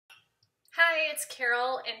Hi, it's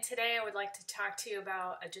Carol, and today I would like to talk to you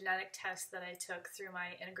about a genetic test that I took through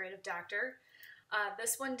my integrative doctor.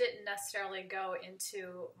 This one didn't necessarily go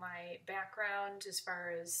into my background as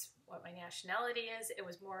far as what my nationality is. It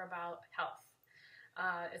was more about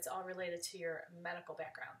health. It's all related to your medical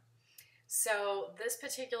background. So this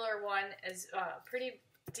particular one is pretty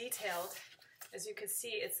detailed. As you can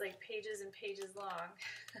see, it's like pages and pages long.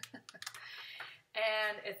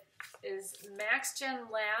 And it is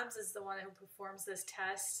MaxGen Labs is the one who performs this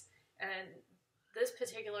test, and this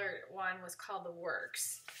particular one was called The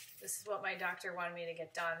Works. This is what my doctor wanted me to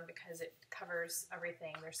get done because it covers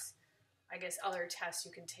everything. There's, I guess, other tests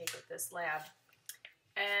you can take at this lab.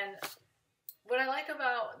 And what I like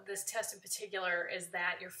about this test in particular is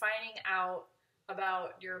that you're finding out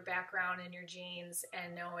about your background and your genes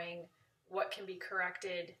and knowing what can be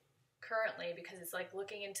corrected currently, because it's like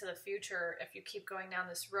looking into the future. If you keep going down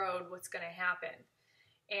this road, what's going to happen?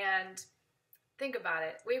 And think about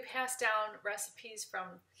it. We pass down recipes from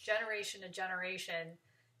generation to generation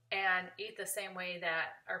and eat the same way that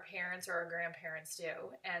our parents or our grandparents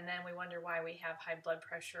do, and then we wonder why we have high blood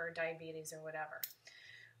pressure or diabetes or whatever.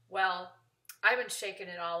 Well, I've been shaking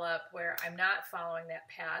it all up where I'm not following that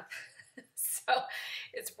path. So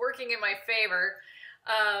it's working in my favor.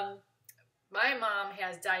 My mom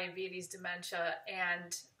has diabetes, dementia,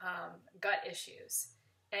 and gut issues.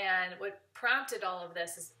 And what prompted all of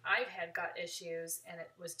this is I've had gut issues, and it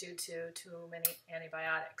was due to too many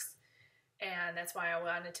antibiotics. And that's why I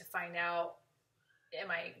wanted to find out,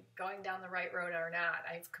 am I going down the right road or not?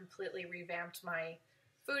 I've completely revamped my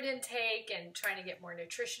food intake and trying to get more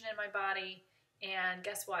nutrition in my body. And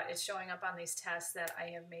guess what? It's showing up on these tests that I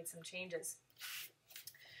have made some changes.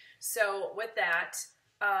 So with that,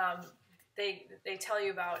 they tell you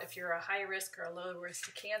about if you're a high risk or a low risk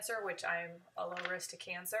to cancer, which I'm a low risk to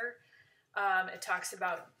cancer. It talks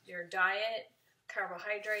about your diet,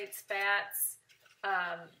 carbohydrates, fats,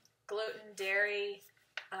 gluten, dairy,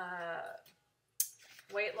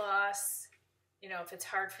 weight loss, if it's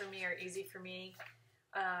hard for me or easy for me,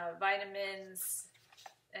 vitamins,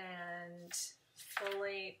 and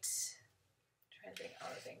folate. I'm trying to think of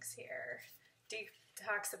other things here.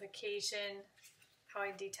 Detoxification, how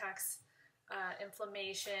I detox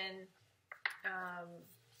inflammation.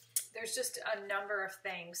 There's just a number of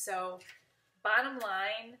things. So bottom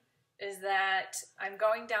line is that I'm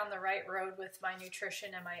going down the right road with my nutrition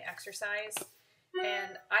and my exercise,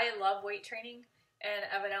 and I love weight training, and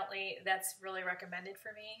evidently that's really recommended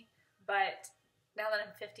for me. But now that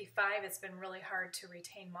I'm 55, it's been really hard to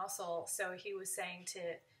retain muscle, so he was saying to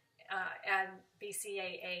add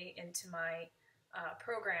BCAA into my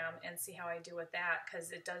program and see how I do with that,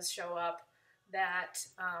 because it does show up that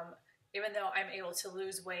even though I'm able to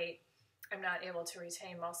lose weight, I'm not able to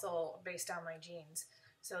retain muscle based on my genes.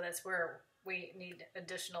 So that's where we need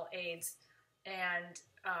additional aids. And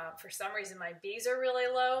for some reason my B's are really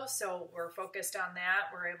low, so we're focused on that.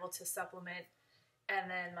 We're able to supplement. And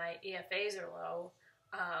then my EFAs are low,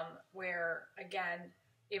 where again,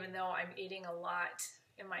 even though I'm eating a lot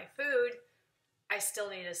in my food, I still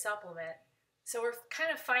need a supplement. So we're kind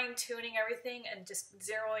of fine-tuning everything and just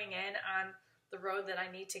zeroing in on the road that I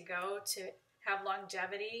need to go to have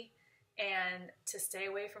longevity and to stay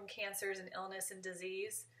away from cancers and illness and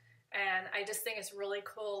disease. And I just think it's really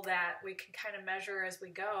cool that we can kind of measure as we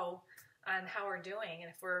go on how we're doing and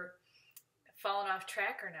if we're falling off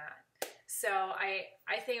track or not. So I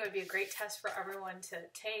think it would be a great test for everyone to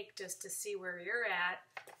take, just to see where you're at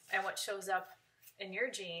and what shows up in your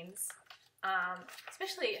genes.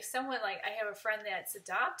 Especially if someone, like, I have a friend that's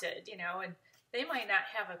adopted, and they might not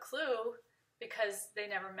have a clue because they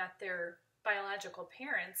never met their biological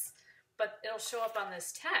parents, but it'll show up on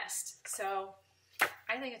this test. So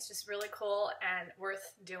I think it's just really cool and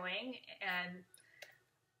worth doing, and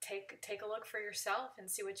take a look for yourself and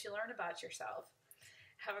see what you learn about yourself.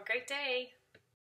 Have a great day.